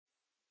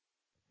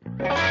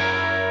These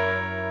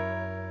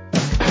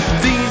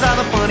are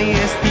the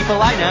funniest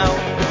people I know.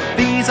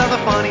 These are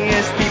the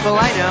funniest people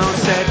I know.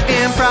 Said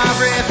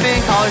improv, riffing,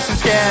 callers and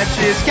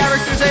sketches,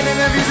 characters and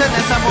interviews, and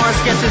then some more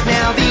sketches.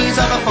 Now these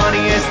are the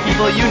funniest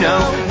people you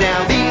know.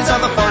 Now these are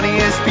the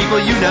funniest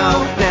people you know.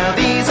 Now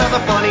these are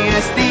the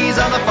funniest. These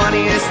are the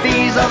funniest.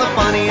 These are the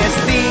funniest.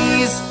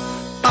 These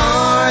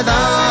are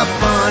the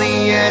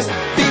funniest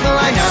people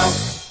I know.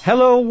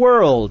 Hello,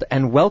 world,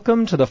 and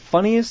welcome to the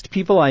Funniest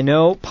People I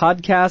Know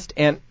podcast.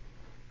 And,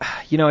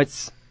 you know,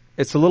 it's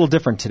a little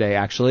different today,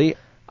 actually.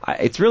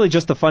 It's really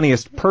just the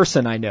funniest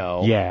person I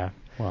know. Yeah,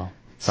 well,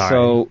 sorry.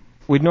 So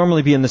we'd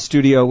normally be in the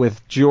studio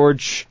with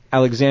George,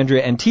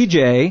 Alexandria, and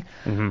TJ.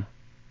 Mm-hmm.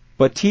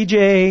 But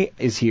TJ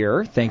is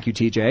here. Thank you,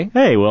 TJ.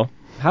 Hey, Will.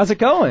 How's it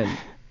going?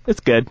 It's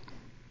good.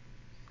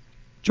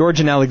 George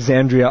and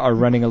Alexandria are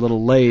running a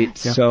little late,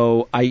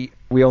 so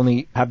we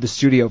only have the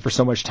studio for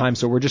so much time,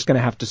 so we're just going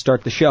to have to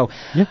start the show.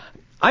 Yeah.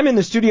 I'm in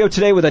the studio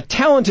today with a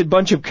talented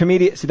bunch of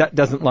comedians. See, that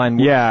doesn't line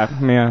well.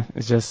 Yeah,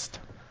 it's just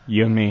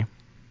you and me.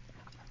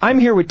 I'm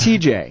here with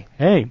TJ.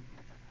 Hey,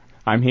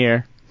 I'm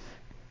here.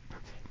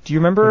 Do you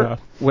remember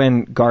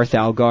when Garth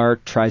Algar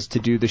tries to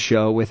do the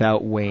show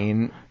without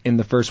Wayne in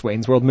the first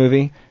Wayne's World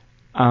movie?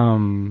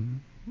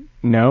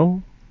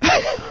 No.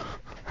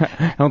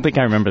 I don't think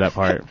I remember that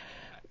part.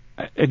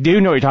 I do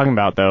know what you're talking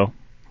about, though.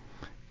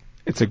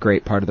 It's a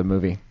great part of the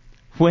movie.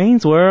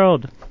 Wayne's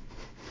World.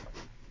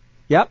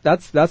 Yep,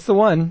 that's the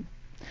one.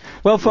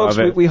 Well, folks,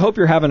 we hope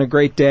you're having a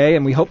great day,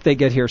 and we hope they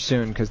get here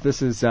soon, because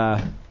this is...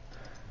 Hey!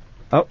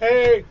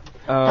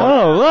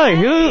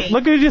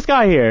 Look who just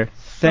got here.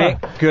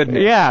 Thank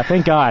goodness. Yeah,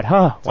 thank God.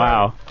 Huh,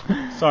 wow.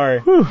 Sorry.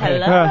 Hello.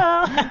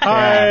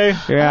 Hi.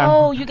 Yeah.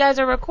 Oh, you guys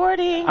are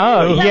recording?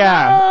 Oh,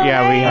 yeah.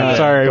 Yeah, we have.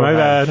 Sorry, my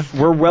bad.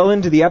 We're well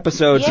into the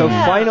episode, so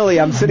finally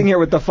I'm sitting here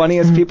with the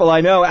funniest people I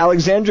know.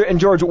 Alexandra and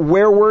George,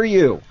 where were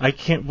you? I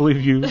can't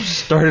believe you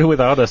started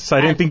without us.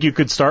 I didn't think you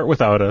could start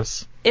without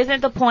us.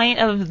 Isn't the point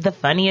of the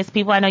funniest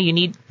people I know you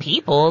need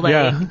people?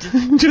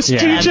 Just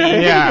TJ.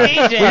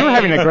 TJ. We were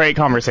having a great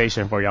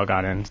conversation before y'all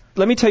got in.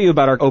 Let me tell you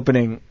about our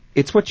opening.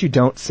 It's what you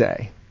don't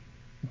say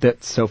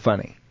that's so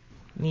funny.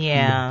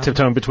 Yeah.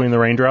 Tiptoeing between the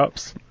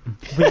raindrops.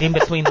 Reading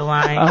between the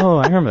lines. Oh,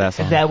 I remember that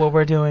song. Is that what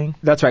we're doing?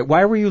 That's right.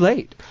 Why were you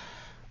late?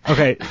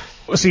 Okay.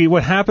 See,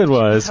 what happened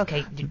was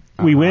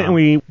we went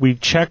and we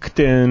checked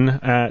in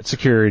at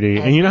security,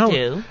 and you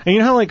know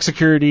how like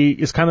security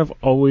is kind of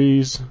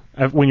always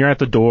when you're at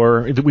the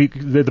door,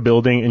 the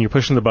building, and you're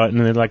pushing the button,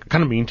 and they're like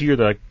kind of mean to you.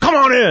 They're like, "Come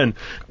on in."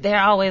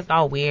 They're always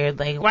all weird.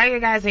 Like, why are you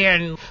guys here?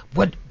 And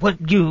what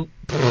you?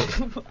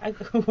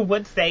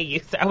 What say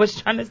you? I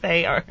was trying to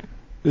say or.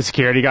 The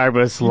security guard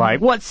was like,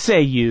 "What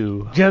say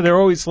you?" Yeah, they're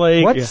always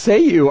like, "What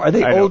say you?" Are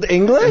they Old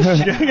English?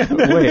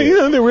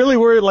 They really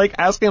were like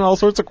asking all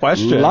sorts of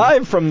questions.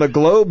 Live from the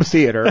Globe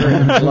Theatre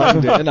in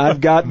London, I've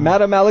got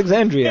Madame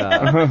Alexandria.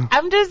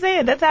 I'm just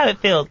saying, that's how it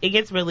feels. It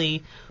gets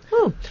really...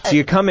 Whew. So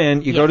you come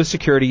in, you go to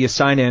security, you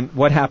sign in.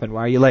 What happened?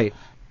 Why are you late?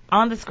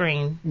 On the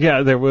screen.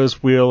 Yeah, there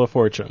was Wheel of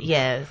Fortune.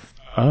 Yes.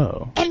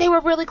 Oh. And they were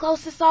really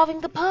close to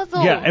solving the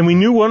puzzle. Yeah, and we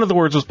knew one of the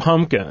words was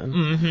pumpkin.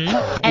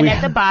 Mm-hmm. And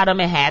at the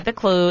bottom, it had the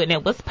clue, and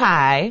it was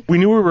pie. We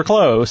knew we were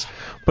close,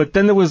 but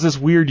then there was this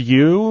weird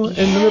U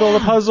in the middle of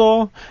the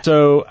puzzle.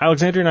 So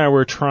Alexandria and I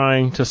were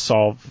trying to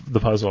solve the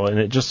puzzle, and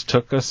it just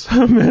took us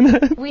a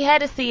minute. We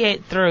had to see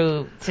it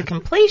through to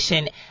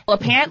completion. Well,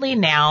 apparently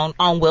now,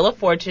 on Wheel of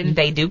Fortune,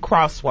 they do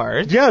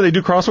crosswords. Yeah, they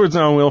do crosswords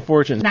now on Wheel of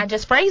Fortune. Not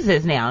just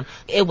phrases now.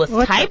 It was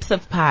types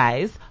of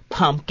pies,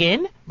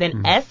 pumpkin,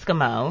 then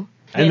Eskimo.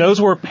 And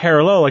those were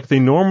parallel like they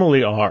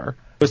normally are.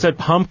 It said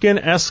pumpkin,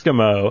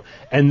 Eskimo,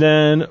 and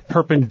then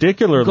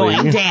perpendicularly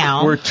going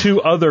down were two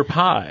other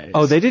pies.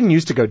 Oh, they didn't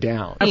used to go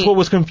down. That's what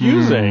was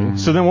confusing.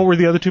 So then what were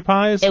the other two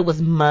pies? It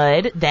was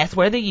mud. That's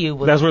where the U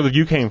was. That's where the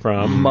U came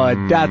from. Mud.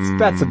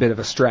 That's a bit of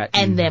a stretch.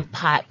 And then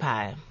pot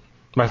pie.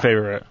 My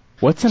favorite.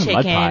 What's in chicken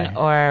mud pie? Chicken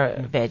or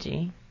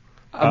veggie?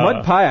 A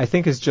mud pie, I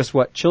think, is just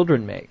what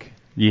children make.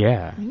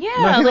 Yeah. Yeah,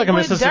 I feel like a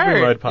Mississippi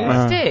dirt mud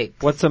pie.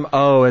 Sticks. What's some?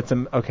 Oh, it's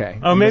a okay.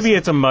 Oh, maybe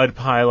it's a mud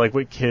pie like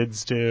what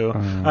kids do.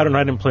 I don't know.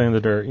 I didn't play in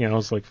the dirt. You know,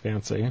 it's like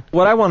fancy.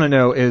 What I want to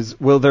know is,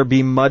 will there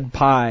be mud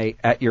pie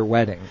at your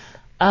wedding?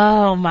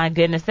 Oh my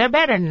goodness, there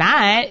better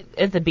not.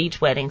 It's a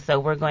beach wedding, so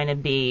we're going to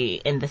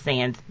be in the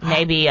sands.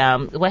 Maybe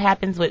what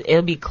happens with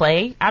it'll be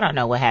clay. I don't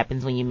know what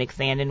happens when you mix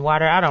sand and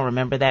water. I don't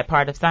remember that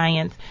part of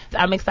science.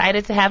 I'm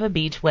excited to have a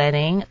beach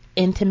wedding,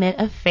 intimate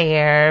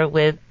affair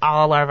with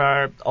all of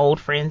our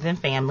old friends and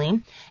family,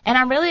 and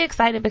I'm really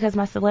excited because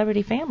my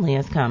celebrity family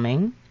is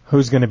coming.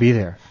 Who's going to be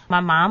there?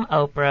 My mom,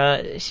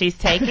 Oprah, she's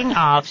taking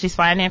off. She's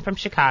flying in from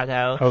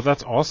Chicago. Oh,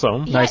 that's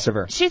awesome. Yeah, nice of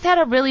her. She's had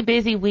a really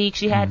busy week.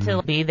 She had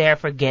to be there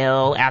for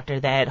Gil after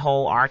that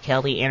whole R.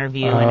 Kelly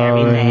interview and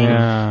everything.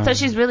 Yeah. So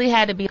she's really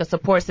had to be a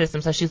support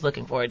system, so she's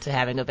looking forward to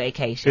having a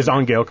vacation. Is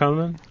Aunt Gail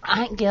coming?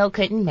 Aunt Gail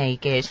couldn't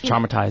make it.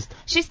 Traumatized.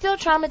 She's still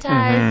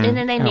traumatized, and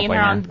then they need her blame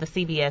on her. the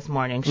CBS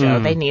morning show.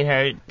 They need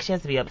her. She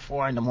has to be up at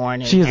 4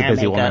 a.m. She is a hair,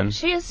 busy makeup. woman.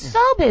 She is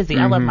so busy.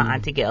 I love my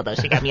Auntie Gail, though.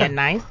 She got me a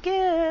nice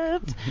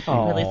gift.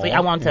 Really sweet. I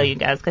won't tell you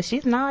guys because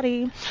she's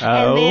naughty.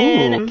 Oh,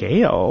 and then,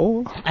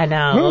 Gail. I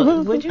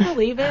know. Would you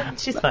believe it?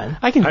 She's fun.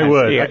 I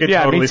would. I could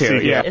totally see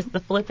it. Yeah. It's the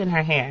flip in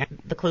her hair.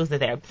 The clues are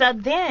there. So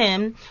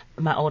then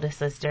my oldest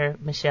sister,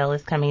 Michelle,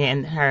 is coming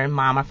in. Her and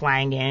Mom are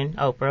flying in.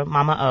 Oprah,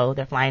 Mama O,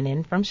 they're flying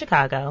in from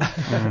Chicago.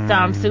 So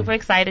I'm super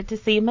excited to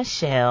see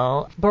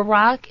Michelle.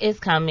 Barack is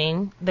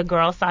coming. The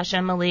girls, Sasha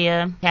and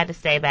Malia, had to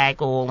stay back at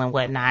school and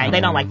whatnot.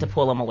 They don't like to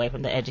pull them away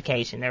from the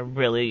education. They're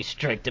really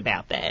strict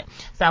about that.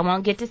 So I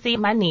won't get to see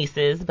my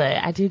nieces, but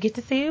I do get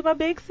to see my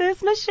big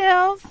sis,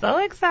 Michelle. So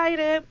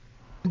excited.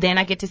 Then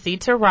I get to see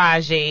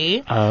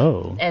Taraji.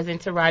 Oh. As in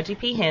Taraji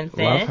P.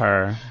 Henson. Love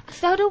her.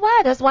 So do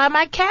I. That's why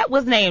my cat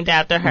was named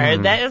after her.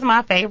 That is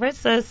my favorite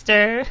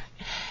sister.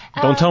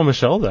 Don't tell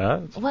Michelle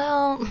that.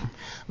 Well,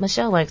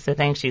 Michelle likes to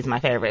think she's my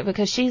favorite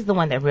because she's the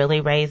one that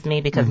really raised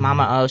me because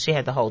Mama O, she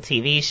had the whole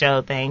TV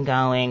show thing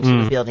going. She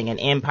was building an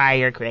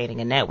empire, creating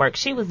a network.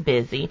 She was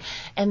busy.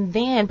 And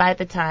then by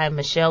the time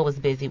Michelle was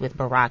busy with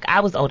Barack,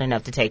 I was old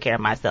enough to take care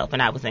of myself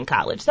and I was in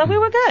college. So we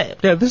were good.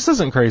 Yeah, this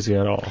isn't crazy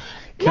at all.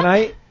 Can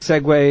I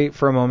segue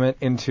for a moment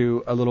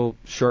into a little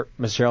short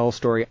Michelle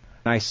story?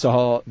 I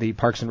saw the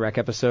Parks and Rec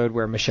episode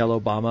where Michelle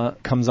Obama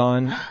comes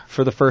on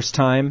for the first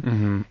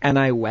time, and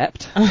I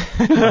wept. My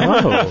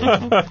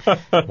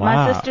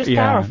sister's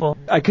powerful.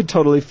 I could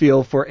totally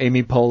feel for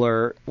Amy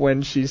Poehler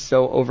when she's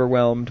so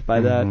overwhelmed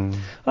by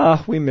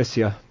that. We miss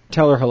you.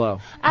 Tell her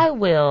hello. I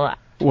will.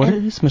 What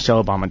is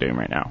Michelle Obama doing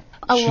right now?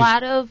 A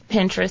lot of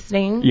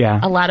Pinteresting. Yeah.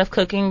 A lot of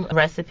cooking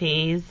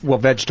recipes. Well,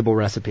 vegetable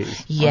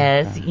recipes.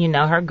 Yes, you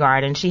know, her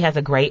garden. She has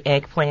a great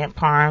eggplant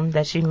parm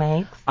that she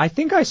makes. I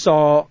think I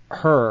saw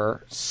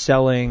her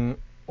selling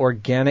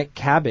organic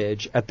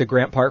cabbage at the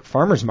Grant Park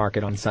Farmers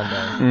Market on Sunday.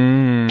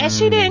 And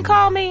she didn't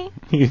call me.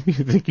 You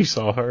think you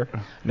saw her?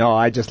 No,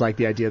 I just like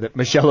the idea that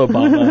Michelle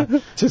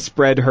Obama to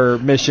spread her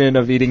mission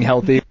of eating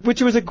healthy,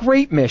 which was a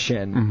great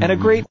mission and a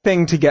great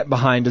thing to get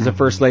behind as a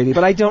first lady,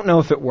 but I don't know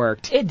if it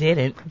worked. It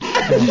didn't.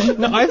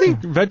 No, I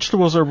think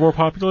vegetables are more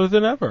popular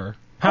than ever.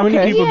 How many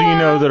people do you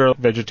know that are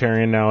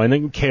vegetarian now? I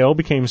think kale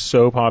became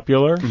so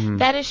popular.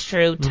 That is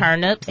true.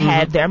 Turnips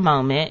had their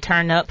moment.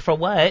 Turnip for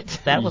what?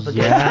 That was a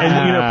good time.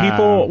 And, you know,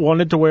 people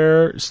wanted to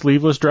wear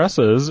sleeveless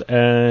dresses,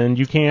 and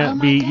you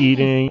can't be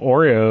eating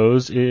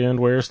Oreos and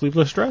wear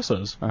sleeveless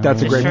dresses.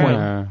 That's a great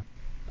point.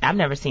 I've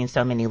never seen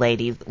so many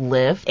ladies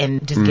lift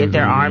and just get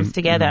their arms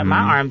together.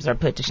 My arms are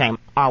put to shame.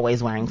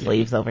 Always wearing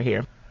sleeves over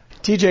here.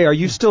 TJ, are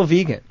you still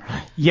vegan?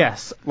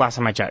 Yes, last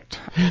time I checked.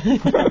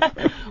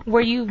 Were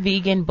you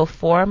vegan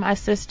before my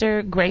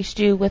sister graced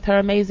you with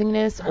her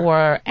amazingness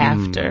or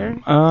after?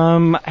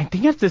 I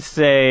think I have to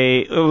say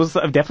it was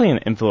definitely an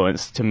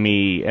influence to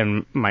me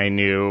and my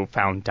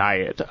newfound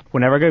diet.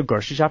 Whenever I go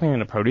grocery shopping in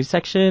the produce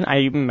section, I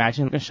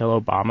imagine Michelle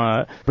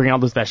Obama bringing all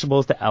those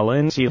vegetables to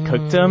Ellen. She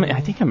cooked them, and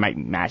I think I might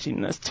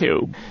imagine this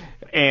too.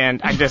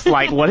 And I'm just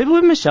like, what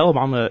would Michelle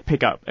Obama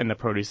pick up in the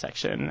produce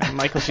section? I'm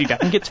like, well, she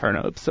definitely get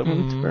turnips.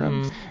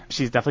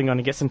 She's definitely going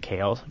to get some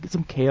kale. Get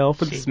some kale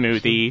for the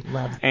smoothie.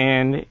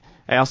 And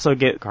I also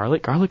get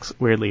garlic. Garlic's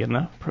weirdly in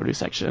the produce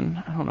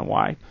section. I don't know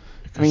why.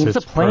 I mean, it's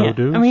a plant.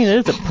 Produce? I mean,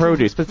 it is a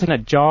produce, but it's in a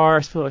jar.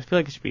 I feel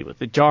like it should be with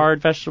the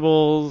jarred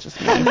vegetables.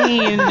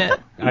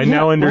 I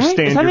now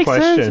understand your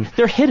question. Sense?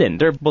 They're hidden.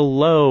 They're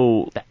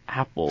below the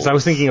apples. So I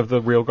was thinking of the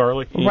real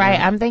garlic. Right,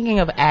 I'm thinking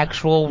of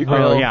actual real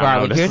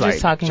garlic. No, You're just like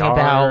talking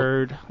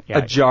jarred,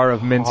 a jar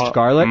of minced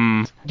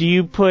garlic? Do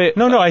you put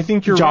No, I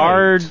think you're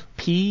jarred right.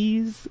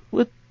 peas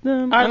with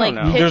them? Or I don't like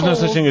know. There's no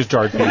such thing as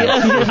jarred peas.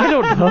 I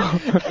don't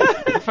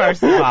know.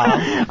 First of all.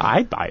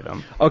 I'd buy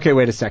them. Okay,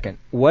 wait a second.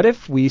 What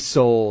if we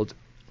sold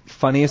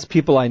Funniest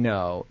People I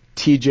Know,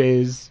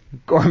 TJ's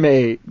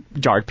Gourmet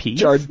Jarred peas?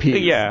 Jarred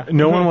peas. Yeah.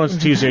 No one wants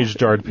TJ's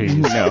jarred peas.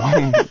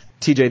 No.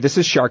 TJ, this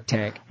is Shark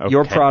Tank. Okay.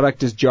 Your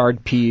product is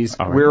jarred peas.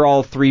 All right. We're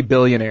all 3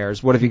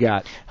 billionaires. What have you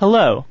got?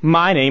 Hello,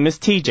 my name is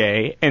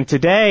TJ, and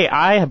today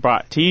I have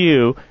brought to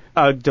you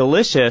a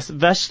delicious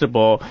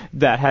vegetable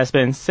that has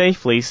been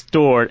safely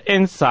stored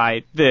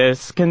inside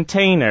this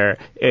container.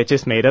 It's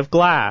just made of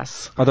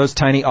glass. Are those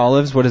tiny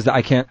olives? What is that?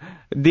 I can't...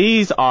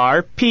 These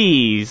are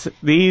peas.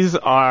 These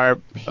are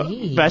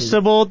a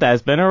vegetable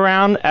that's been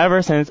around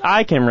ever since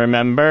I can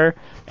remember.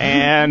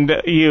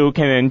 And you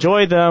can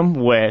enjoy them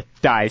with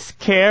diced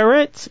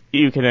carrots.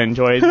 You can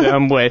enjoy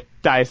them with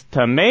diced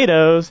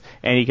tomatoes.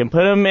 And you can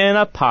put them in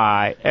a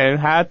pie and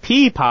have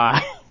pea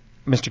pie.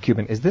 Mr.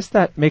 Cuban, is this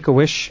that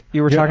Make-A-Wish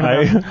you were talking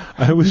about?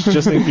 I was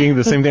just thinking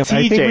the same thing. I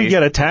think we TJ's.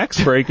 get a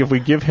tax break if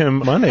we give him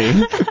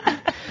money.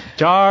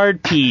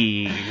 Jarred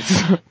peas.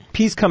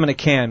 Peas come in a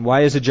can.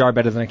 Why is a jar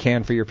better than a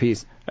can for your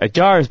peas? A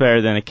jar is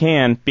better than a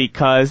can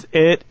because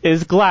it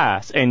is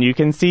glass and you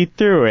can see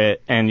through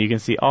it and you can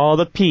see all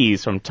the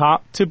peas from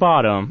top to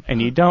bottom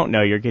and you don't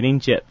know you're getting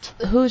gypped.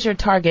 Who's your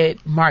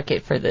target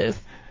market for this?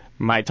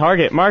 My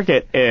target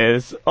market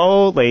is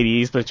old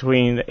ladies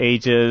between the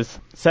ages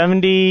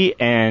 70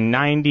 and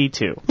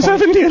 92.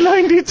 70 and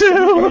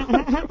 92.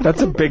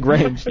 That's a big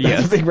range.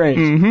 Yes. That's a big range.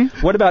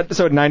 Mm-hmm. What about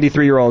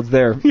 93-year-olds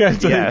there? Yeah,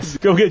 Yes.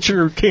 Go get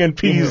your canned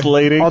peas,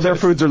 lady. All their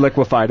foods are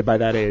liquefied by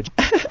that age.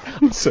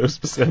 So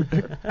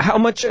specific. How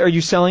much are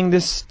you selling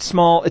this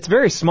small? It's a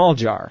very small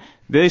jar.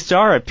 This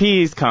jar of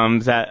peas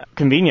comes at a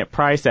convenient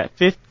price at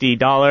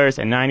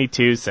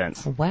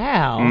 $50.92.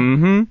 Wow.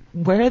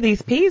 Mm-hmm. Where are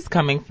these peas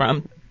coming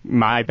from?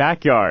 My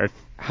backyard.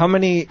 How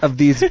many of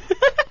these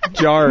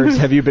jars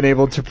have you been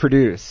able to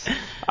produce?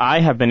 I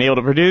have been able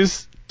to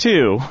produce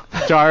 2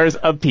 jars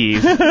of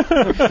peas.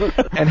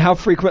 And how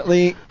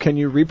frequently can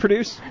you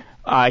reproduce?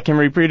 I can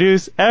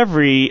reproduce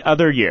every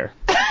other year.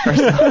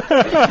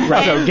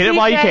 So get it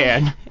while you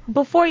can.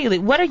 Before you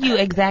leave, what are you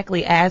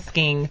exactly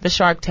asking the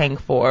Shark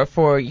Tank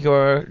for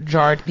your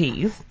jarred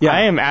peas? Yeah.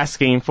 I am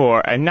asking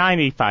for a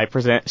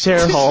 95%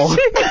 sharehold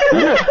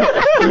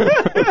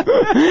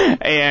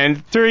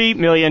and $3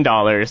 million.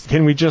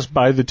 Can we just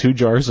buy the 2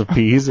 jars of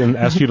peas and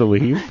ask you to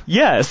leave?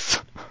 Yes.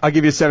 I'll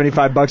give you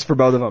 $75 for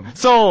both of them.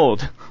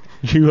 Sold.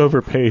 You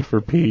overpaid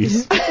for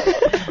peas.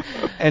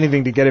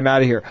 Anything to get him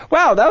out of here.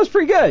 Wow, that was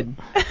pretty good.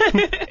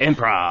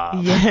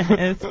 Improv.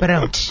 Yes, but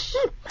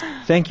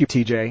Thank you,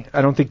 TJ.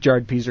 I don't think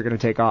jarred peas are going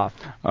to take off.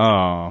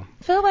 Oh. I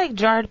feel like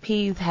jarred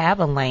peas have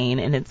a lane,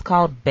 and it's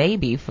called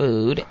baby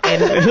food,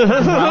 and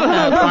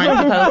grown-ups aren't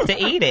supposed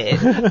to eat it.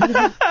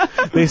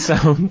 They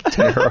sound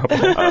terrible.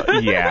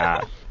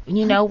 Yeah.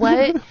 You know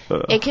what?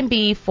 It can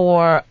be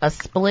for a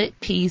split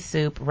pea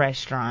soup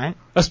restaurant.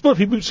 A split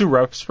pea soup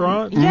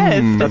restaurant?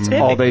 Yes, That's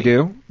all they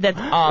do? That's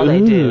all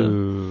they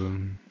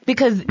do.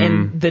 Because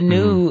in the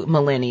new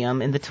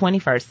millennium, in the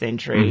 21st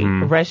century,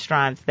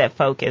 restaurants that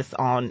focus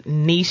on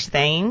niche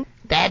things,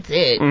 that's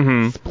it.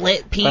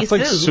 Split pea soup. That's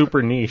like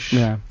super niche.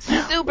 Yeah.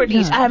 Super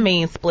niche. I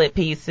mean split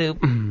pea soup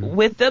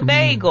with the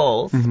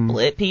bagels.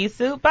 Split pea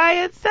soup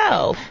by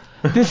itself.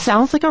 This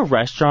sounds like a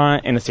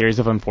restaurant in a series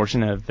of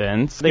unfortunate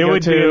events. They It go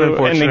would to be an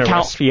unfortunate and they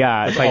count. restaurant.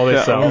 Yeah, it's That's all they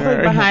like sell. It's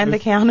like behind the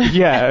counter.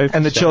 Yeah,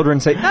 And the children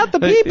say, not the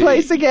pea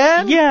place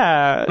again.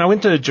 Yeah. When I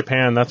went to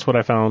Japan, that's what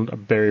I found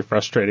very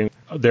frustrating.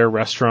 Their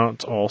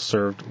restaurants all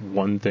served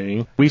one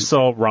thing. We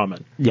sell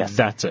ramen. Yes.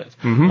 That's it.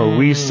 Or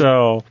we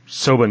sell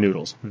soba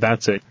noodles.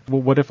 That's it.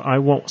 Well, what if I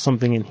want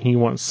something and he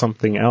wants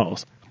something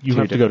else? You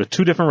have to go to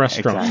 2 different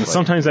restaurants. Exactly. And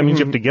sometimes that means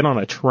you have to get on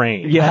a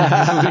train.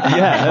 Yes.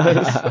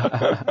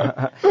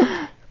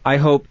 I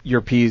hope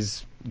your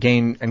peas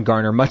gain and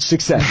garner much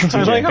success, I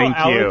TJ. like how Thank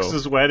you.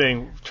 Alex's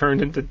wedding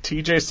turned into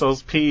TJ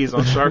sells peas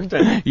on Shark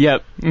Tank.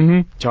 Yep.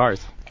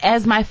 Jars.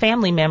 As my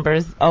family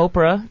members,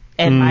 Oprah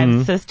and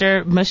my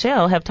sister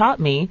Michelle have taught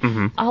me,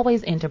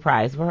 always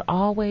enterprise. We're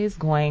always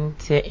going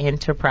to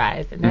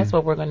enterprise. And that's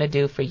what we're going to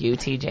do for you,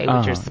 TJ,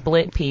 with your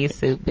split pea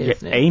soup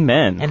business.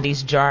 Amen. And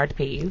these jarred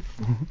peas.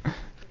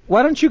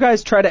 Why don't you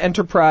guys try to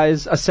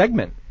enterprise a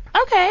segment?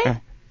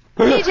 Okay.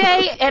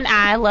 TJ and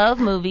I love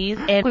movies,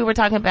 and we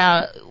talked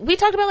about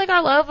like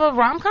our love of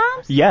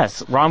rom-coms.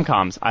 Yes, rom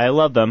coms. I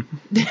love them.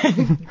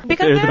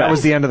 Because That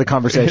was the end of the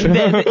conversation.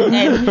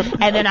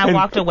 and then I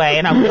walked away,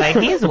 and I was like,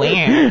 he's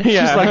weird. She's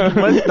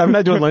like, I'm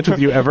not doing lunch with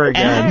you ever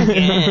again.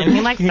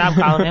 He like stopped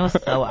calling me. It was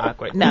so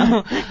awkward.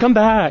 No, Come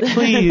back,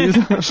 please.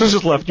 She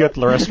just left you at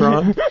the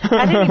restaurant.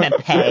 I didn't even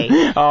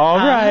pay. All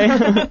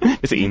right.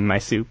 Just eating my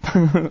soup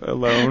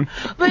alone.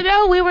 But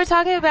no, we were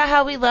talking about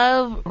how we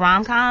love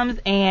rom-coms,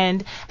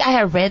 and I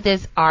had read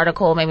this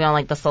article maybe on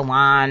like the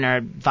Salon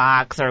or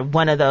Vox or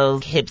one of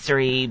those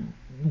hipstery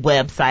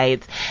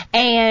websites,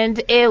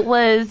 and it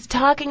was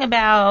talking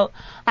about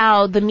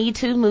how the Me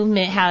Too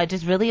movement, how it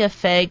just really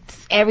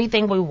affects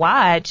everything we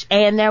watch.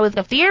 And there was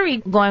a theory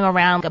going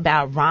around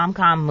about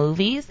rom-com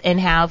movies and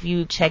how if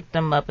you check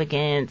them up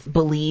against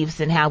beliefs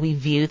and how we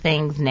view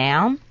things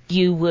now,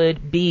 you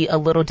would be a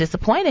little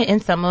disappointed in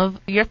some of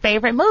your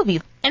favorite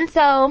movies. And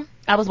so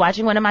I was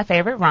watching one of my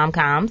favorite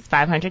rom-coms,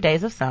 500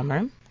 Days of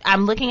Summer.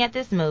 I'm looking at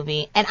this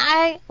movie, and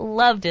I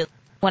loved it.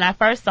 When I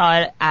first saw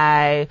it,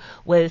 I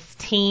was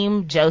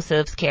Team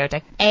Joseph's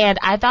character, and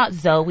I thought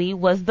Zoe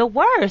was the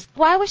worst.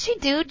 Why would she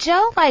do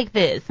Joe like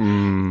this?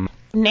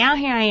 Now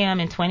here I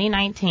am in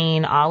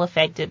 2019, all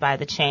affected by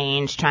the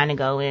change, trying to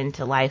go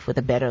into life with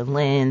a better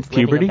lens,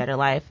 Puberty? living a better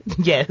life.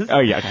 Yes. Oh,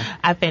 yeah. Okay.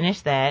 I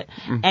finished that,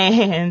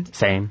 and...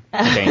 Same,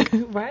 I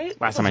think.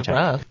 Right? Last time I checked.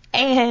 Rough.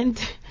 And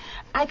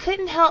I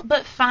couldn't help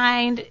but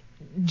find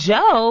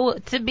Joe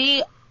to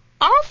be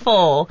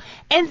awful.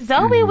 And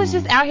Zoe was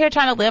just out here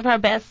trying to live her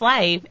best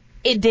life.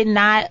 It did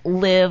not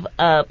live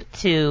up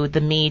to the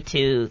Me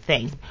Too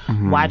thing.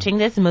 Watching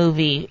this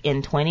movie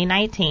in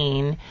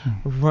 2019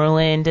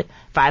 ruined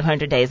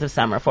 500 Days of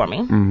Summer for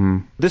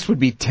me. This would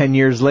be 10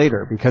 years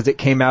later because it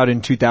came out in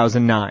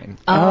 2009.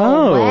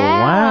 Oh,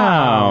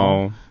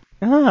 wow.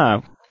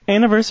 Ah,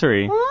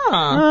 anniversary.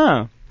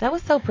 Huh. That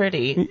was so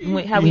pretty,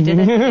 how we did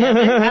it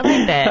together. I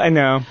like that. I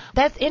know.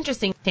 That's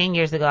interesting. 10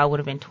 years ago, I would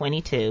have been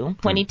 22.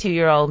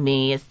 22-year-old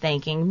me is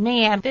thinking,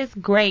 man, this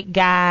great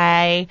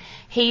guy,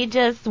 he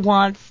just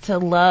wants to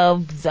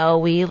love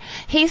Zoe.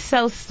 He's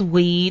so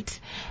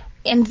sweet.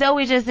 And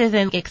Zoe just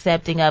isn't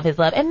accepting of his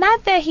love. And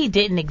not that he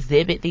didn't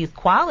exhibit these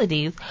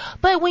qualities,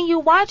 but when you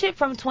watch it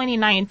from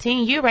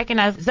 2019, you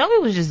recognize Zoe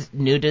was just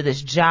new to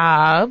this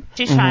job.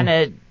 She's trying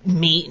to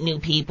meet new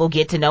people,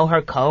 get to know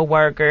her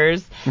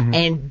coworkers.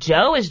 And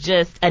Joe is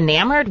just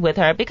enamored with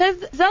her because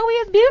Zoe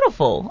is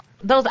beautiful.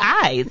 Those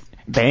eyes.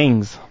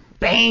 Bangs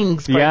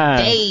for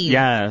days.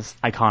 Yes.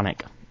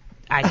 Iconic.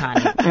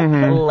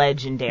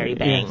 Legendary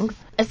bangs. Yes.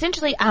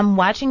 Essentially, I'm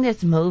watching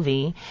this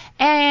movie,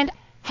 and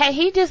had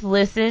he just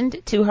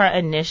listened to her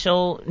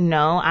initial,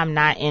 no, I'm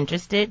not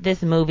interested,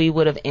 this movie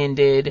would have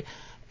ended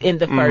in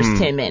the first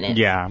 10 minutes.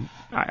 Yeah.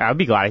 I'd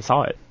be glad I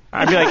saw it.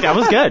 I'd be like, that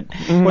was good.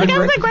 Like, that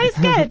was a great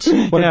sketch.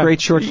 What a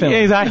great short film. Yeah,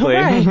 exactly.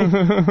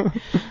 Right.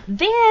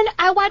 Then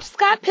I watched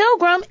Scott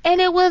Pilgrim,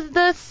 and it was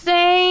the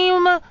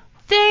same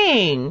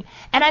thing.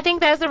 And I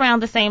think that's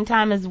around the same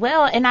time as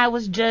well. And I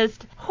was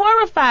just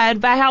horrified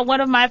by how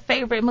one of my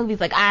favorite movies,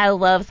 like, I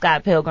love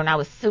Scott Pilgrim. I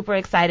was super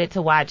excited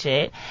to watch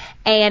it.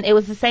 And it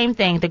was the same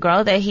thing. The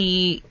girl that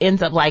he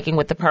ends up liking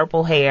with the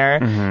purple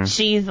hair,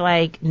 she's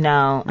like,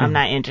 no, I'm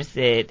not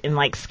interested, and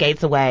like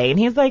skates away. And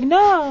he's like,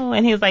 no.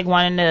 And he's like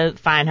wanting to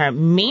find her.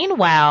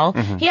 Meanwhile,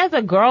 he has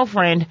a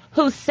girlfriend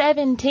who's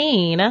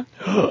 17.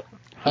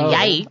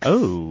 Yikes.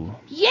 Oh.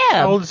 Yeah.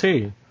 How old is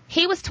he?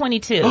 He was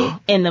 22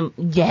 in the,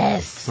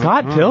 yes.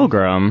 Scott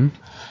Pilgrim.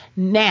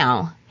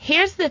 Now,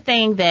 here's the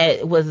thing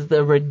that was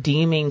the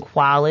redeeming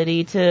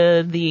quality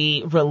to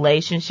the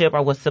relationship,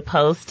 or was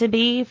supposed to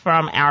be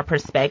from our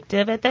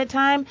perspective at that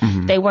time.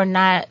 They were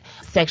not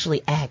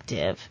sexually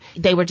active.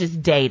 They were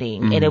just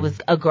dating. And it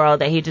was a girl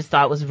that he just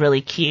thought was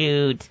really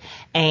cute.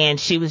 And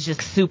she was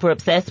just super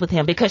obsessed with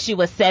him because she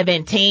was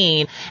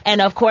 17.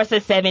 And of course, a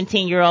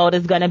 17-year-old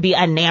is going to be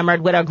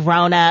enamored with a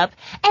grown-up.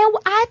 And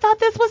I thought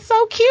this was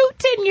so cute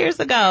 10 years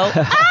ago.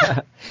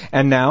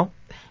 And now?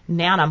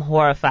 Now I'm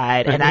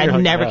horrified, and I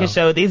never can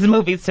show these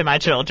movies to my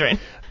children.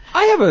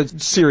 I have a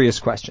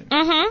serious question.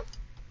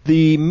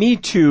 The Me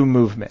Too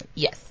movement.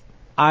 Yes.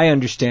 I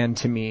understand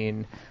to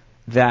mean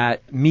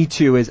that Me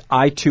Too is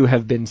I too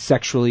have been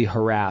sexually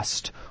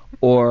harassed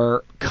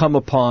or come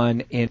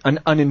upon in an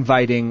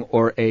uninviting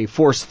or a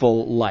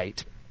forceful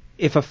light.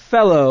 If a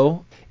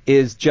fellow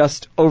is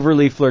just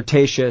overly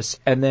flirtatious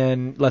and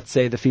then, let's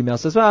say, the female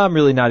says, well, I'm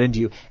really not into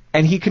you,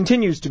 and he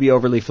continues to be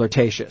overly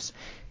flirtatious,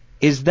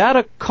 is that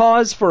a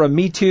cause for a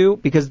Me Too?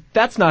 Because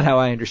that's not how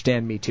I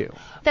understand Me Too.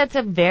 That's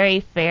a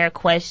very fair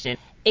question.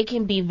 It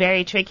can be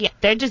very tricky. If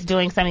they're just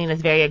doing something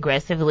that's very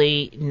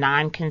aggressively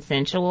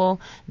non-consensual,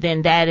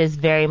 then that is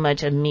very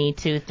much a Me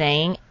Too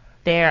thing.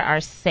 There are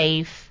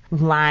safe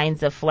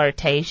lines of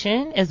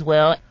flirtation as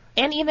well,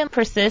 and even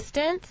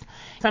persistence.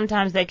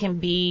 Sometimes that can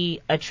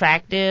be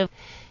attractive.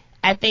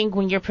 I think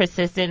when you're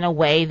persistent in a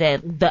way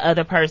that the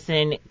other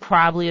person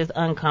probably is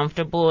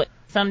uncomfortable,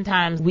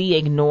 sometimes we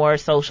ignore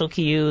social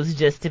cues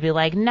just to be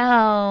like,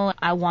 no,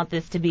 I want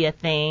this to be a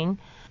thing.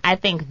 I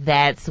think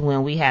that's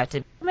when we have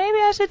to, maybe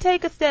I should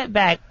take a step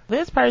back.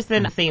 This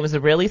person seems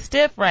really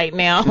stiff right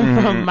now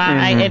from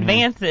my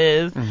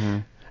advances.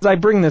 I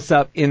bring this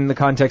up in the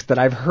context that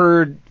I've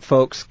heard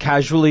folks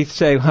casually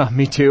say,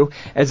 me too,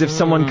 as if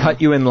someone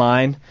cut you in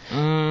line.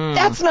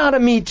 That's not a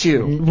Me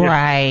Too.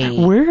 Right.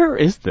 Where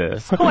is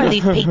this? Who are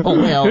these people,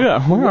 Will?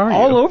 Yeah, where are you?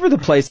 All over the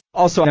place.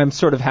 Also, I'm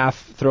sort of half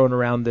throwing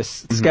around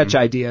this sketch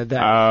idea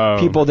that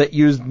people that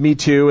use Me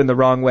Too in the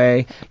wrong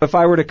way, if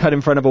I were to cut in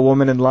front of a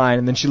woman in line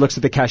and then she looks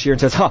at the cashier and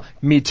says,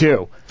 Me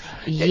Too.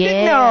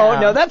 Yeah.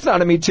 No, that's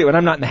not a Me Too. And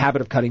I'm not in the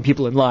habit of cutting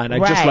people in line. I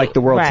just like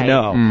the world to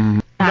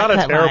know. Not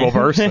a terrible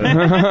person.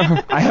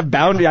 I have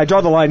boundary. I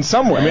draw the line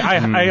somewhere.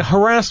 I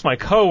harass my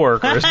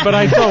coworkers, but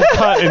I don't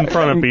cut in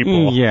front of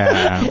people.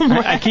 Yeah.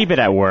 I keep it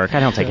at work. I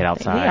don't take it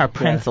outside. We are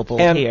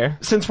principled and here.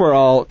 Since we're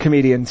all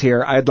comedians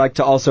here, I'd like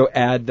to also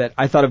add that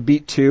I thought of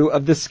beat 2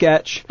 of this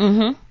sketch.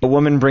 A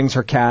woman brings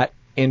her cat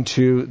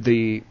into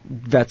the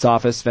vet's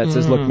office. Vet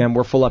says, look, ma'am,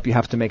 we're full up. You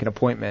have to make an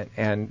appointment.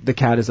 And the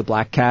cat is a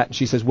black cat. And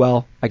she says,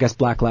 well, I guess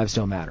black lives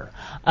don't matter.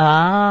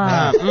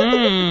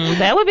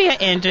 That would be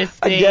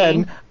interesting.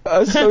 Again,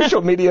 a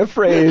social media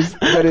phrase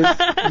that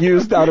is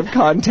used out of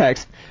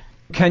context.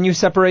 Can you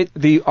separate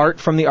the art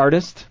from the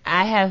artist?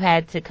 I have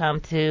had to come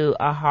to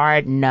a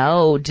hard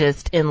no,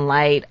 just in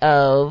light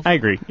of I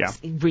agree, yeah.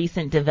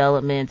 recent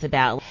developments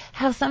about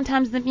how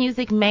sometimes the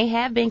music may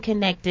have been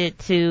connected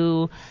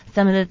to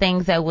some of the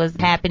things that was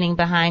happening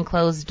behind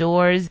closed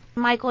doors.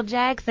 Michael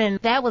Jackson,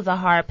 that was a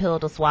hard pill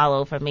to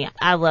swallow for me.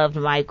 I loved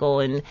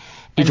Michael. And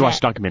Did you watch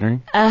the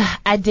documentary?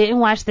 I didn't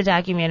watch the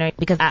documentary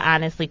because I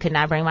honestly could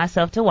not bring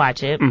myself to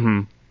watch it.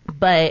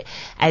 But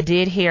I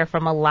did hear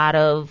from a lot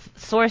of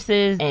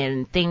sources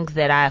and things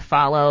that I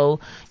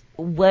follow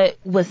what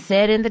was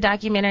said in the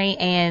documentary,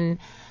 and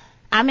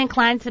I'm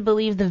inclined to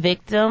believe the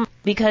victim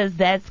because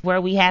that's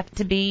where we have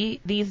to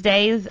be these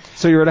days.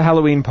 So you're at a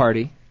Halloween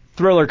party.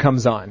 Thriller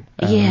comes on.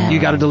 Yeah. You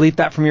got to delete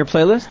that from your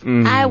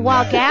playlist? I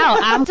walk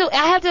out.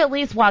 I have to at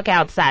least walk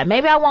outside.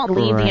 Maybe I won't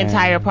leave the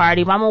entire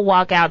party, but I'm going to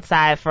walk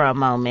outside for a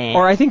moment.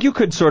 Or I think you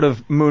could sort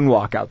of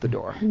moonwalk out the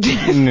door.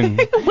 Wouldn't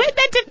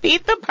that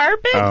defeat the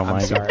purpose? Oh, my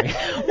God. Sorry.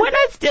 Wouldn't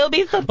I still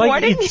be supporting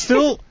Like, it's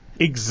still...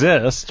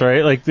 exist,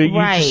 right? Like you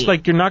just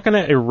like you're not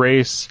going to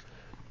erase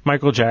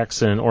Michael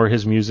Jackson or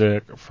his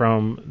music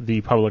from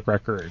the public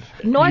record.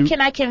 Nor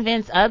can I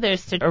convince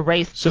others to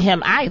erase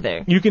him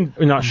either. You can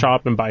not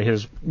shop and buy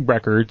his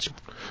records.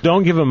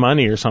 Don't give him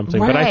money or something.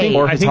 But I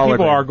think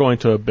people are going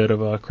to a bit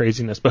of a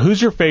craziness. But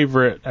who's your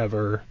favorite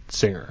ever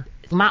singer?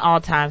 My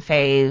all-time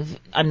fave,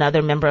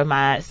 another member of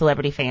my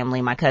celebrity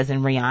family, my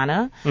cousin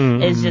Rihanna,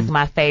 is just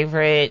my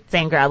favorite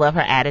singer. I love her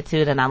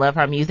attitude and I love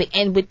her music.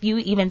 And with you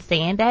even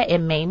saying that, it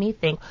made me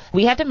think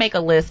we have to make a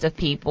list of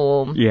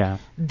people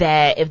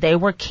that if they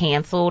were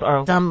canceled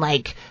or some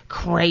like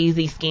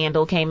crazy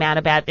scandal came out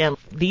about them,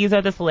 these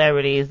are the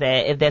celebrities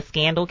that if that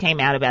scandal came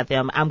out about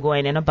them, I'm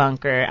going in a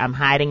bunker, I'm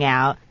hiding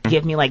out.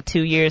 Give me like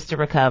 2 years to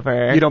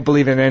recover. You don't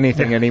believe in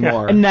anything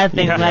anymore.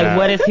 Nothing. Like,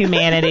 what is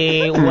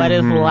humanity? What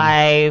is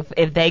life?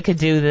 If they could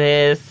do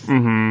this.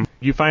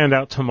 You find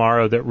out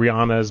tomorrow that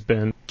Rihanna has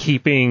been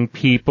keeping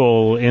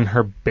people in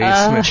her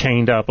basement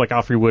chained up like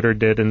Alfre Woodard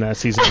did in that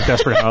season of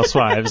Desperate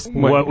Housewives.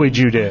 What would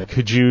you do?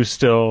 Could you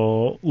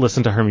still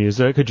listen to her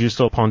music? Could you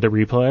still ponder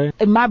replay?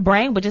 My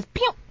brain would just,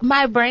 pew,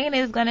 my brain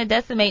is going to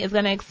decimate, it's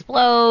going to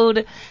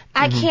explode.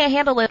 I can't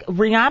handle it.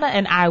 Rihanna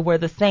and I were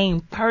the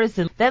same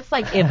person. That's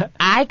like if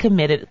I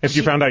committed. If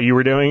you found out you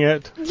were doing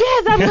it?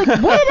 Yes, I'm like,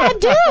 what did I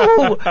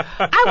do?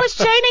 I was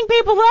chaining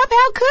people up.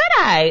 How could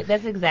I?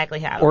 That's exactly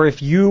how. Or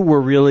if you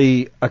were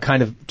really a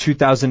kind of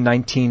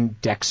 2019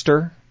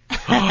 Dexter.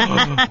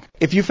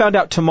 If you found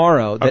out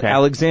tomorrow that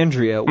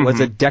Alexandria was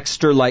a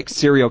Dexter-like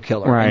serial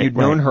killer and you'd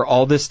known her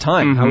all this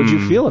time, how would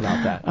you feel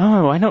about that?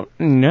 Oh, I don't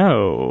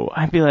know.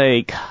 I'd be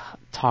like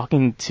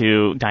talking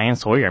to Diane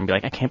Sawyer and be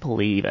like, I can't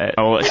believe it.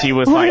 Oh, she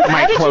was like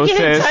my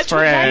closest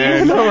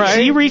friend.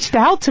 She reached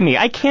out to me.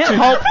 I can't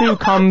help who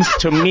comes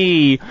to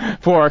me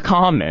for a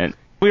comment.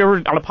 We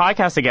were on a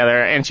podcast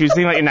together, and she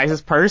seemed like the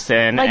nicest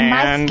person. Like,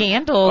 my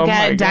scandal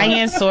got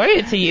Diane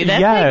Sawyer to you. That's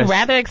like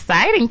rather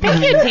exciting.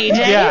 Thank you, TJ.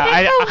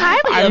 Yeah, you think so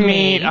highly of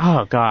me.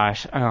 Oh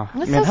gosh, That's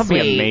man, so that'd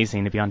sweet. be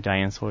amazing to be on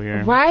Diane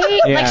Sawyer. Right?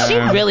 Like, she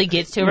really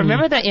gets to.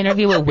 Remember the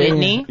interview with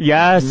Whitney?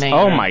 Yes. Man.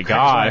 Oh my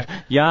god.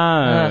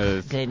 Yes.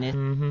 Oh, goodness.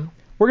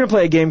 We're going to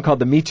play a game called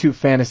the Me Too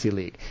Fantasy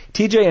League.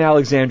 TJ and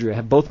Alexandria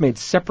have both made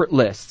separate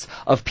lists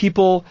of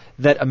people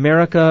that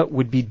America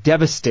would be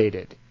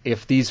devastated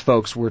if these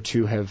folks were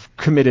to have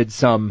committed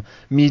some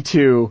Me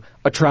Too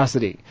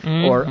atrocity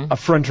or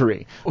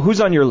effrontery.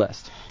 Who's on your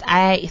list?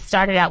 I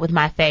started out with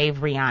my fave,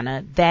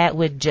 Rihanna. That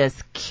would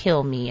just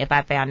kill me if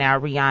I found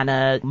out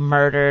Rihanna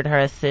murdered her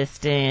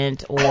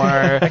assistant or...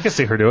 I can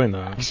see her doing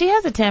that. She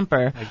has a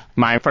temper.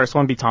 My first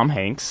one would be Tom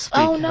Hanks.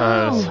 Oh,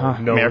 no.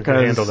 No one can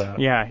handle that.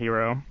 Yeah,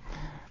 hero.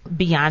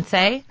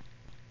 Beyonce.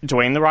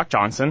 Dwayne "The Rock"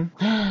 Johnson.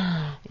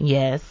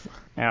 Yes.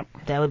 Yep.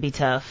 That would be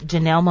tough.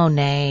 Janelle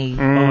Monáe.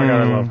 Oh my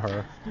god, I love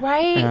her.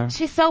 Right? Yeah.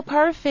 She's so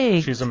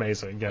perfect. She's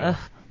amazing, yeah.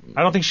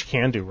 I don't think she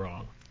can do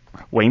wrong.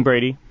 Wayne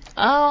Brady.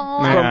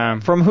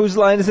 Oh. From whose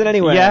line is it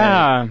anyway?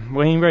 Yeah,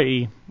 Wayne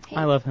Brady.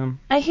 I love him.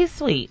 He's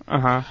sweet.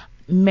 Uh-huh.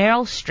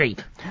 Meryl Streep.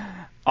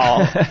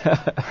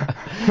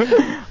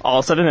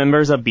 All 7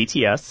 members of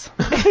BTS.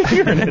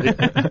 You're an idiot.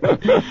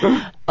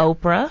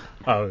 Oprah.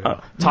 Oh, yeah.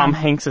 Tom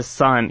Hanks'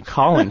 son,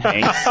 Colin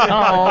Hanks.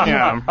 Oh.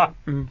 Yeah.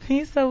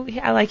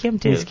 I like him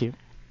too. He's cute.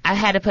 I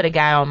had to put a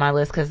guy on my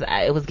list because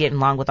it was getting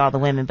long with all the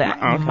women,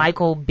 but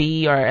Michael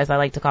B., or as I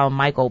like to call him,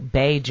 Michael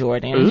Bay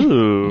Jordan.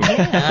 Ooh.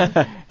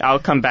 Yeah. I'll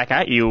come back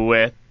at you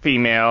with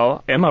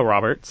female Emma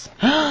Roberts.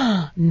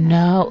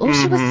 No. Oh,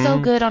 she was so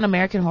good on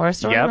American Horror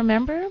Story,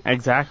 remember?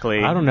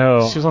 Exactly. I don't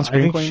know. She was on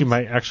I think Queens. she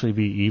might actually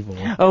be evil.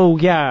 Oh,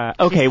 yeah.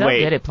 Okay, She's so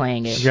wait. good at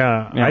playing it.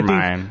 Yeah. Never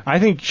mind. I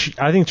think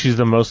she's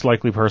the most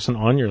likely person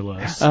on your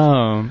list.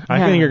 Oh.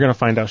 I think you're going to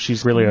find out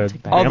she's really a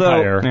vampire.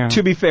 Although,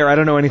 to be fair, I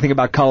don't know anything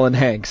about Colin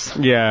Hanks.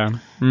 Yeah.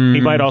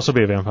 He might also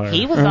be a vampire.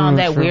 He was on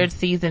that weird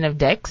season of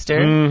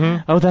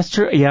Dexter. Oh, that's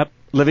true. Yep.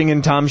 Living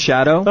in Tom's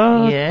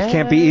shadow? Yeah.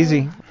 Can't be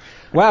easy.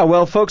 Wow,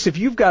 well, folks, if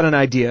you've got an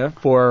idea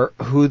for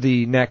who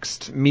the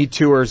next Me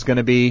Tooer is going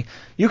to be,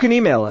 you can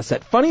email us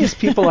at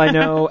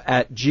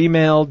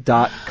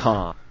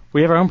funniestpeopleiknow@gmail.com.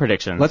 We have our own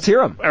predictions. Let's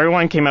hear them.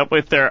 Everyone came up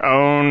with their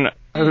own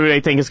who they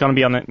think is going to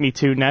be on the Me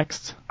Too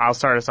next. I'll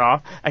start us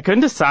off. I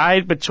couldn't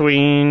decide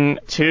between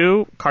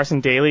 2,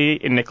 Carson Daly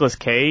and Nicolas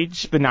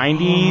Cage. The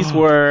 90s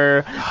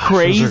were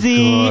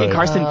crazy.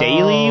 Carson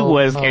Daly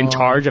was in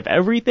charge of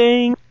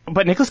everything.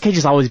 But Nicolas Cage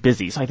is always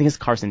busy, so I think it's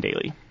Carson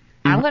Daly.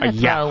 I'm going to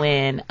throw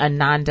in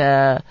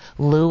Ananda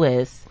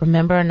Lewis.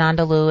 Remember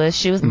Ananda Lewis?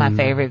 She was my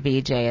favorite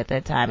VJ at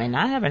that time, and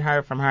I haven't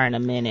heard from her in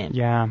a minute.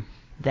 Yeah.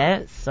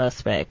 That's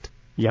suspect.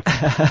 Yep.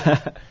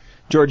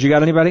 George, you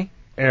got anybody?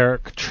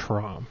 Eric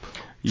Trump.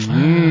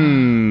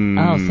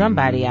 Oh,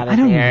 somebody out of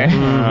there.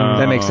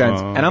 That makes sense.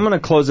 And I'm going to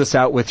close this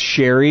out with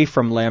Shari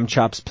from Lamb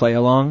Chop's Play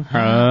Along.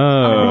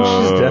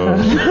 She's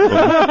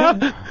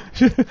dead.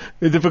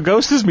 If a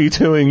ghost is Me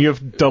Tooing, you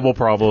have double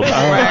problems.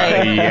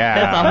 Right. Yeah.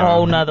 That's a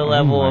whole nother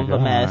level of a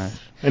mess.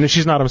 And if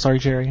she's not, I'm sorry,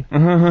 Jerry.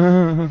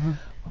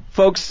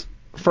 Folks,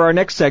 for our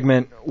next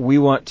segment, we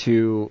want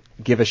to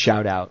give a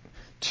shout out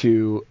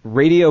to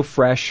Radio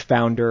Fresh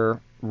founder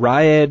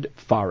Raed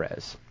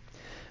Fares.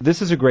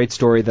 This is a great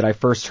story that I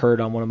first heard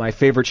on one of my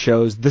favorite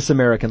shows, This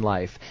American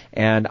Life,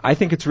 and I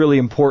think it's really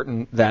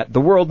important that the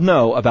world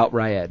know about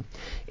Raed.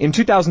 In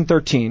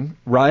 2013,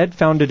 Raed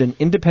founded an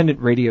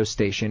independent radio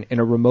station in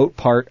a remote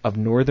part of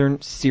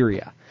northern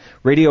Syria.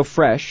 Radio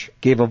Fresh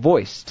gave a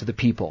voice to the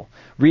people.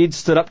 Reed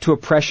stood up to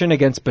oppression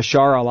against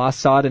Bashar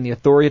al-Assad and the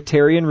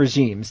authoritarian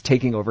regimes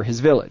taking over his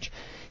village.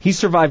 He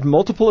survived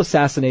multiple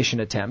assassination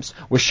attempts,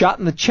 was shot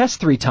in the chest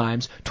 3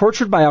 times,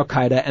 tortured by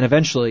al-Qaeda, and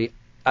eventually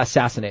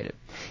assassinated.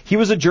 He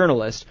was a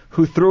journalist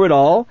who, through it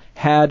all,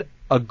 had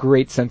a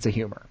great sense of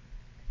humor.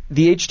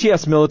 The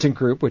HTS militant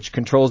group, which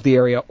controls the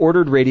area,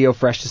 ordered Radio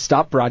Fresh to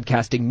stop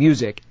broadcasting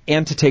music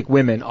and to take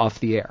women off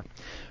the air.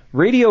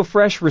 Radio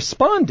Fresh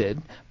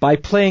responded by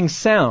playing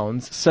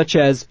sounds such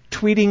as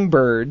tweeting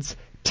birds,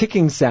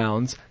 ticking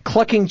sounds,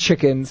 clucking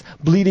chickens,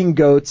 bleating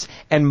goats,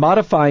 and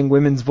modifying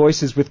women's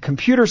voices with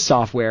computer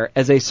software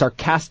as a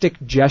sarcastic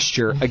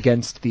gesture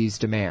against these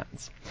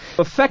demands.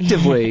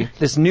 Effectively,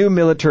 this new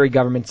military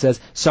government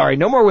says, sorry,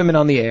 no more women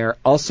on the air.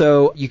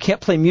 Also, you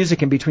can't play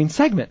music in between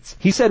segments.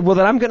 He said, well,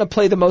 then I'm going to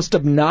play the most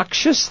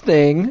obnoxious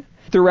thing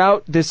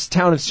throughout this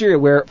town of Syria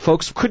where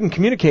folks couldn't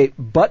communicate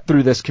but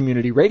through this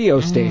community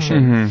radio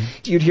station. Mm-hmm.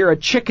 You'd hear a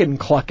chicken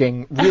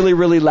clucking really,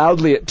 really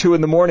loudly at 2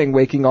 a.m,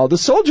 waking all the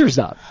soldiers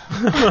up.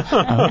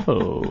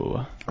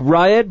 Oh.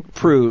 Raed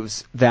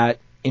proves that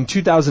in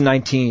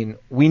 2019,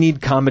 we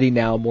need comedy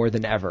now more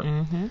than ever.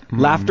 Mm-hmm.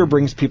 Laughter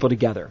brings people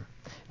together.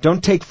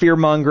 Don't take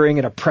fear-mongering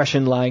and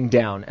oppression lying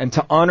down. And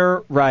to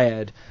honor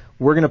Raed,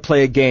 we're going to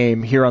play a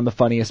game here on The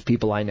Funniest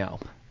People I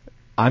Know.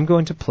 I'm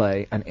going to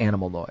play an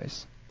animal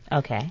noise.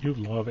 Okay. You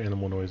love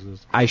animal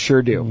noises. I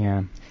sure do.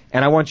 Yeah.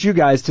 And I want you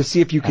guys to see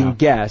if you can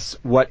guess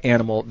what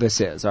animal this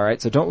is, all right?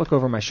 So don't look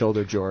over my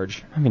shoulder,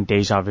 George. I'm in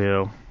deja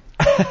vu.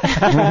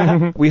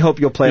 We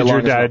hope you'll play Did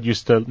along. Your dad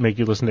used to make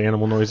you listen to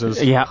animal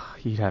noises? Yeah.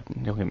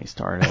 Don't get me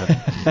started.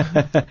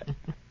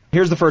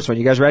 Here's the first one.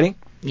 You guys ready?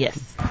 Yes.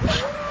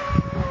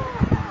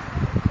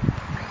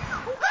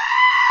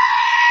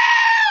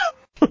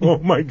 Oh,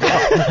 my God.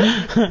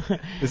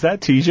 Is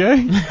that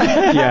TJ?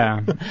 Yeah.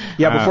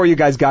 Yeah, before you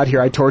guys got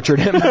here, I tortured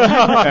him.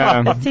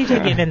 That's TJ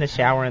getting in the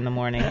shower in the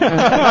morning.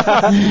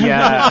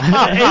 Yeah.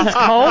 It's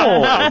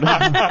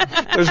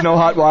cold. There's no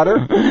hot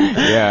water?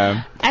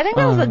 Yeah. I think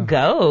that was a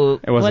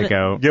goat. It was a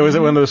goat. Yeah, was it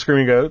one of those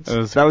screaming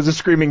goats? That was a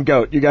screaming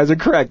goat. You guys are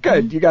correct.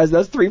 Good. You guys,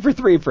 that's 3 for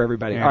 3 for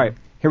everybody. Yeah. All right,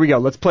 here we go.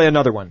 Let's play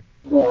another one.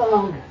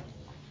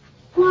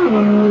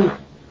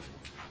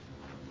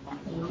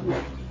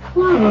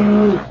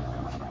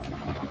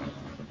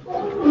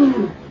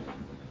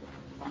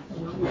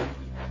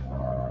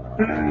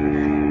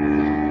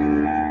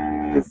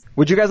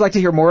 Would you guys like to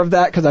hear more of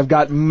that? Because I've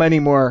got many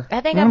more.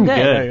 I think I'm good.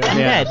 good. I'm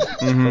Yeah. good.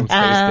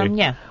 Mm-hmm.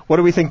 Yeah. What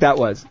do we think that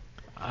was?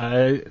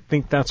 I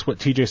think that's what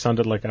TJ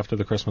sounded like after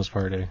the Christmas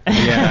party.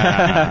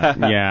 Yeah.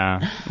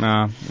 Yeah.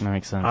 No, that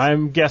makes sense.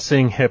 I'm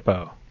guessing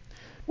hippo.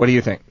 What do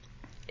you think?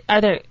 Are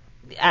there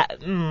a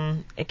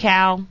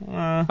cow?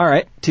 All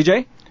right,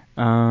 TJ?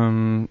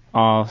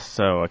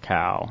 Also a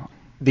cow.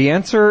 The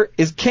answer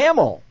is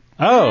camel.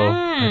 Oh,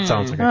 that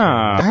sounds like a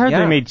cow. I heard Yeah.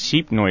 they made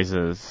sheep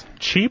noises.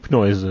 Cheap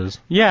noises.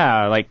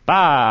 Yeah, like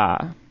bah.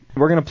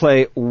 We're going to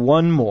play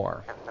one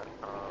more.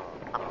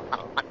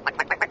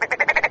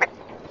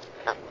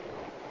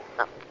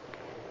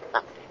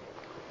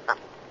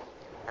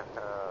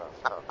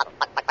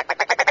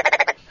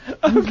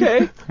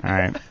 Okay. All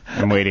right,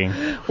 I'm waiting.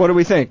 What do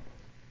we think?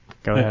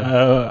 Go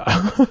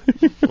ahead.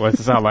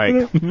 What's it sound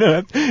like?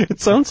 No, it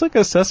sounds like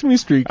a Sesame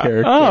Street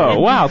character. Oh,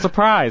 wow,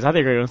 surprise. I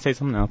think you were going to say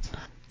something else.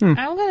 I'm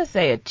going to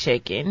say a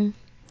chicken.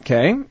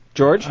 Okay.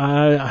 George?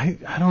 I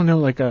don't know,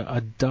 like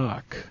a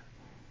duck.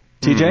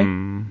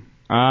 TJ?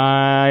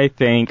 I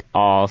think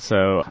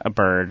also a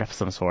bird of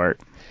some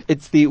sort.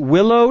 It's the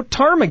willow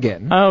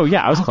ptarmigan, Oh,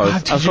 yeah, I was close.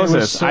 God, I was TJ close.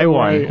 was so I won.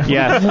 right.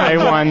 Yes, I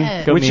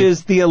won. Go which me.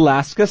 is the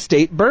Alaska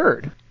state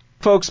bird.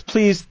 Folks,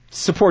 please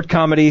support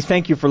comedy.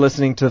 Thank you for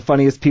listening to The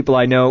Funniest People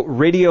I Know.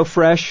 Radio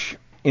Fresh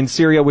in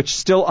Syria, which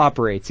still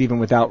operates even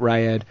without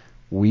Raed.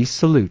 We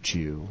salute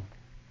you.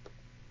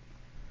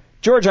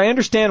 George, I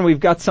understand we've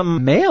got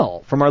some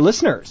mail from our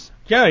listeners.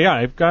 Yeah,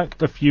 I've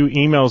got a few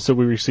emails that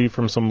we received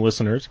from some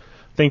listeners.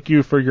 Thank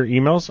you for your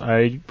emails.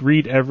 I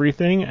read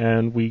everything,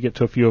 and we get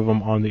to a few of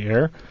them on the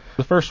air.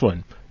 The first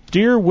one.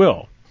 Dear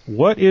Will,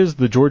 what is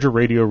the Georgia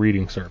Radio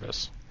Reading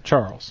Service?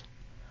 Charles.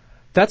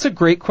 That's a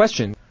great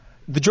question.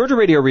 The Georgia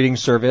Radio Reading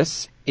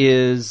Service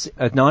is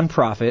a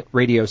nonprofit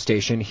radio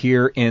station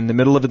here in the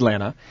middle of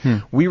Atlanta.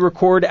 We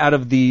record out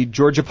of the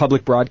Georgia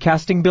Public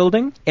Broadcasting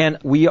Building, and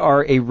we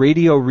are a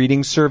radio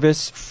reading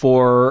service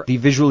for the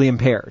visually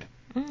impaired.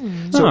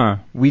 So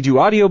we do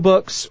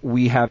audiobooks.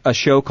 We have a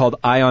show called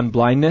Eye on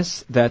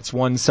Blindness that's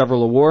won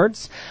several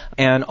awards.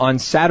 And on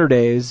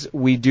Saturdays,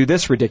 we do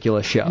this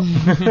ridiculous show.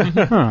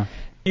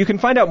 You can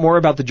find out more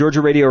about the Georgia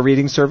Radio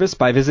Reading Service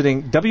by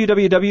visiting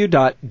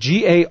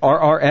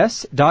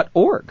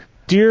www.garrs.org.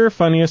 Dear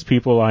Funniest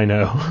People I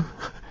Know.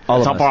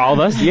 All Top for all of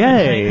us?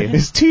 Yay.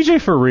 Is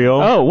TJ for real?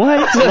 Oh, what?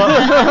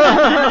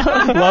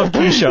 Love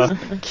Keisha.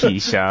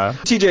 Keisha.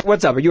 TJ,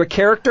 what's up? Are you a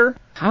character?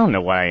 I don't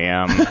know what I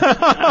am.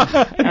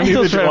 I'm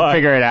still trying to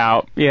figure it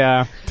out.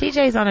 Yeah.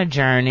 TJ's on a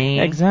journey.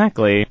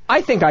 Exactly.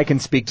 I think I can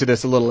speak to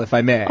this a little if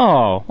I may.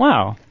 Oh,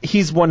 wow.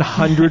 He's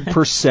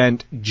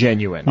 100%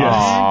 genuine. Yes.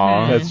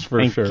 Aww. That's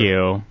for Thank sure.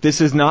 you. This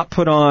is not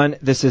put on.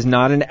 This is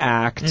not an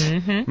act.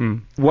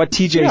 What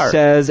TJ Sure.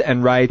 says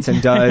and writes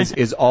and does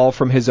is all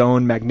from his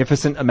own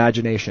magnificent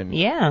imagination.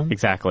 Yeah.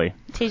 Exactly.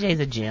 TJ's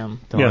a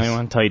gem. Don't let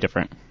anyone tell you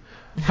different.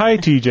 Hi,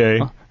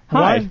 TJ.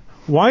 Hi.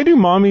 Why do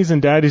mommies and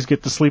daddies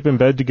get to sleep in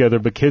bed together,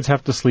 but kids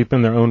have to sleep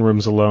in their own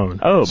rooms alone?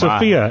 Oh, my.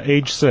 Sophia,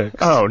 age 6.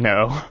 Oh,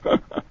 no.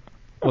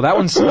 Well, that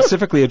one's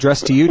specifically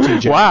addressed to you,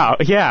 TJ. Wow.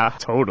 Yeah,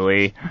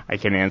 totally. I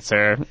can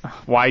answer.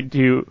 Can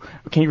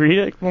you read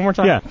it one more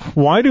time? Yeah.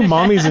 Why do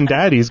mommies and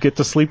daddies get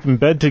to sleep in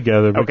bed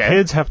together, but Okay.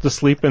 kids have to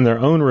sleep in their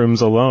own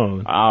rooms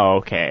alone?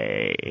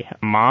 Okay.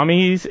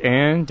 Mommies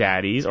and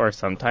daddies, or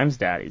sometimes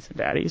daddies and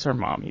daddies, or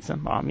mommies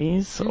and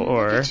mommies,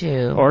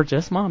 or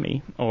just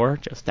mommy, or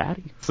just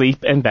daddy.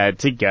 Sleep in bed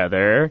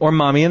together. Or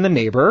mommy and the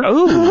neighbor.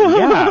 Oh,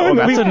 yeah. Well,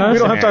 that's another we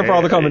don't have time for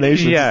all the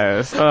combinations.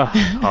 Yes. Oh,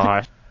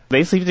 gosh.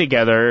 They sleep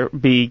together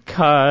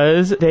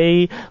because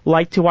they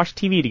like to watch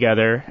TV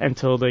together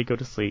until they go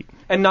to sleep.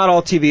 And not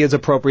all TV is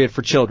appropriate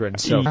for children,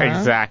 so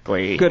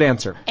Exactly. good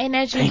answer. And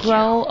as you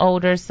grow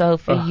older,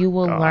 Sophie, you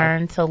will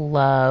learn to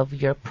love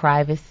your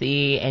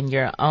privacy and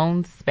your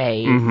own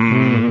space.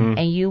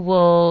 And you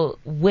will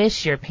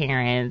wish your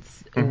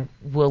parents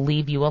will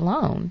leave you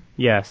alone.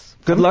 Yes.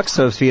 Good luck,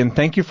 Sophie, and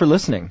thank you for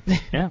listening.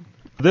 Yeah.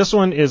 This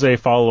one is a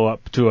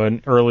follow-up to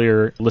an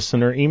earlier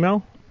listener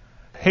email.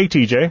 Hey,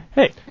 TJ.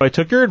 Hey. I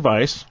took your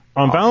advice.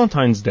 On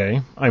Valentine's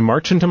Day, I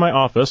marched into my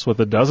office with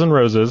a dozen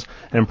roses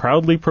and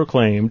proudly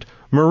proclaimed,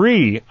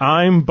 Marie,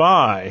 I'm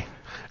bi,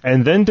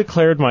 and then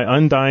declared my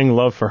undying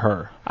love for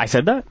her. I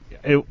said that?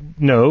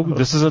 No,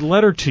 this is a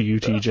letter to you,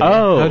 TJ.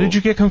 Oh. How did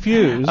you get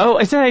confused? Oh,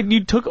 I said I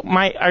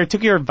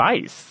took your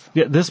advice.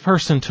 Yeah, this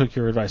person took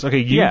your advice. Okay,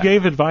 you Yeah.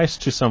 gave advice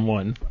to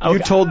someone. You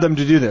told them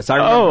to do this. I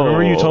remember.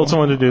 Remember you told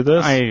someone to do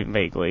this? I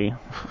vaguely.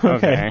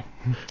 Okay.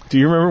 Do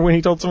you remember when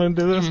he told someone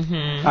to do this?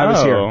 I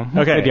was here.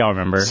 Okay. Maybe I'll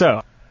remember.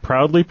 So,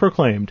 proudly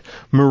proclaimed,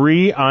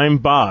 Marie, I'm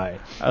bi,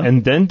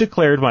 and then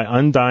declared my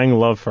undying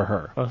love for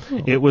her.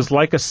 It was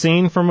like a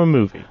scene from a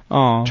movie.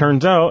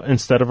 Turns out,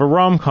 instead of a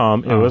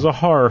rom-com, it was a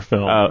horror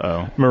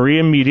film. Marie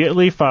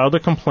immediately filed a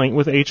complaint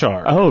with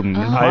HR. Oh, no.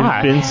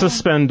 I've been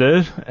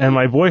suspended, and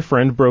my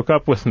boyfriend broke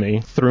up with me,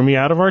 threw me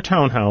out of our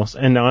townhouse,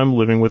 and now I'm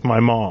living with my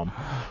mom.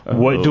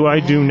 What do I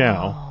do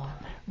now?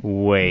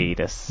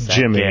 Wait a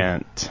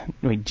second.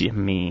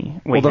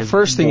 Jimmy. Well, the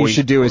first thing you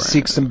should do is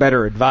seek some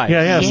better advice.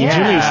 Yeah. Jimmy,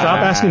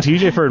 stop asking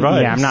TJ for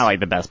advice. Yeah, I'm not like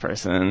the best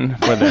person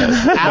for this.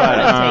 I would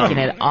have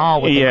taken it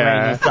all with a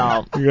grain of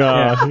salt.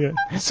 Yeah.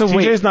 So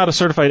TJ's not a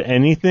certified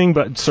anything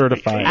but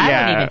certified. I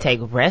don't even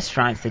take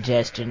restaurant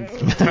suggestions.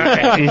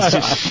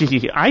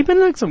 I've been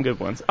like some good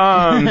ones.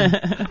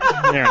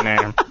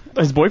 There.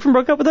 His boyfriend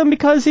broke up with him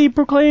because he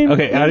proclaimed.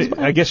 Okay,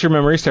 I guess your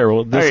memory's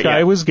terrible. This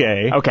guy was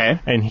gay. Okay.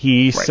 And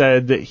he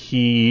said that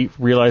he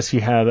realized he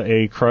had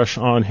a crush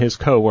on his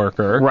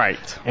coworker. Right.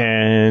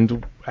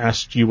 And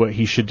asked you what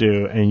he should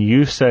do, and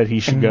you said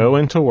he should go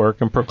into work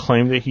and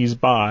proclaim that he's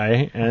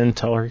bi and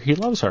tell her he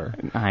loves her.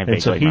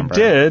 And so he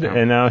did,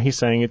 and now he's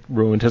saying it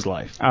ruined his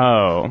life.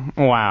 Oh,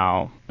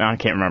 wow. I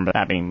can't remember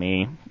that being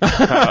me.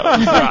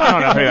 I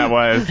don't know who that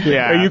was.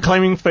 Yeah. Are you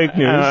claiming fake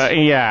news?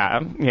 Yeah.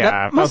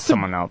 That was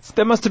someone else.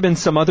 That must have been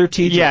some other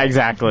TJ. Yeah,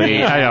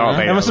 exactly. I don't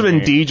think that must have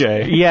been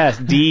DJ. Yes,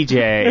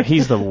 DJ.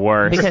 He's the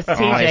worst. Because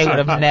TJ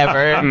would have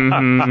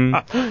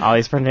never.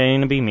 Always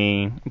pretending to be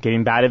me,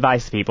 giving bad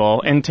advice to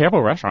people, and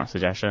terrible restaurant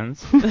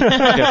suggestions. Just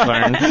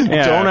learned.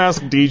 Yeah. Don't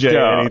ask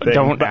DJ anything.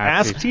 Don't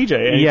ask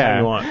TJ anything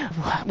you want.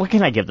 What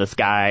can I give this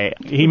guy?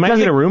 He might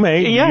need a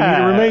roommate. Yeah, you need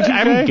a roommate,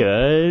 TJ? I'm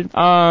good.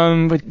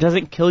 But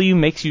doesn't kill you,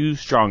 makes you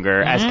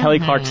stronger, as Kelly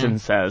Clarkson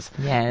says.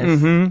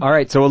 Yes. All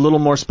right, so a little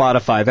more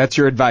Spotify. That's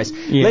your advice.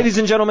 Yeah. Ladies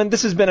and gentlemen,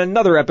 this has been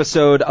another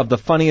episode of The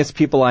Funniest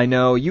People I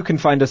Know. You can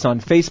find us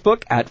on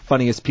Facebook at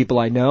Funniest People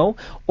I Know,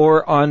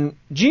 or on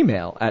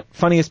Gmail at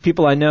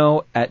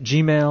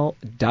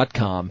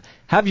funniestpeopleiknow@gmail.com.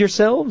 Have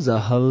yourselves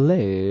a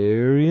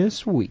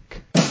hilarious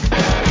week.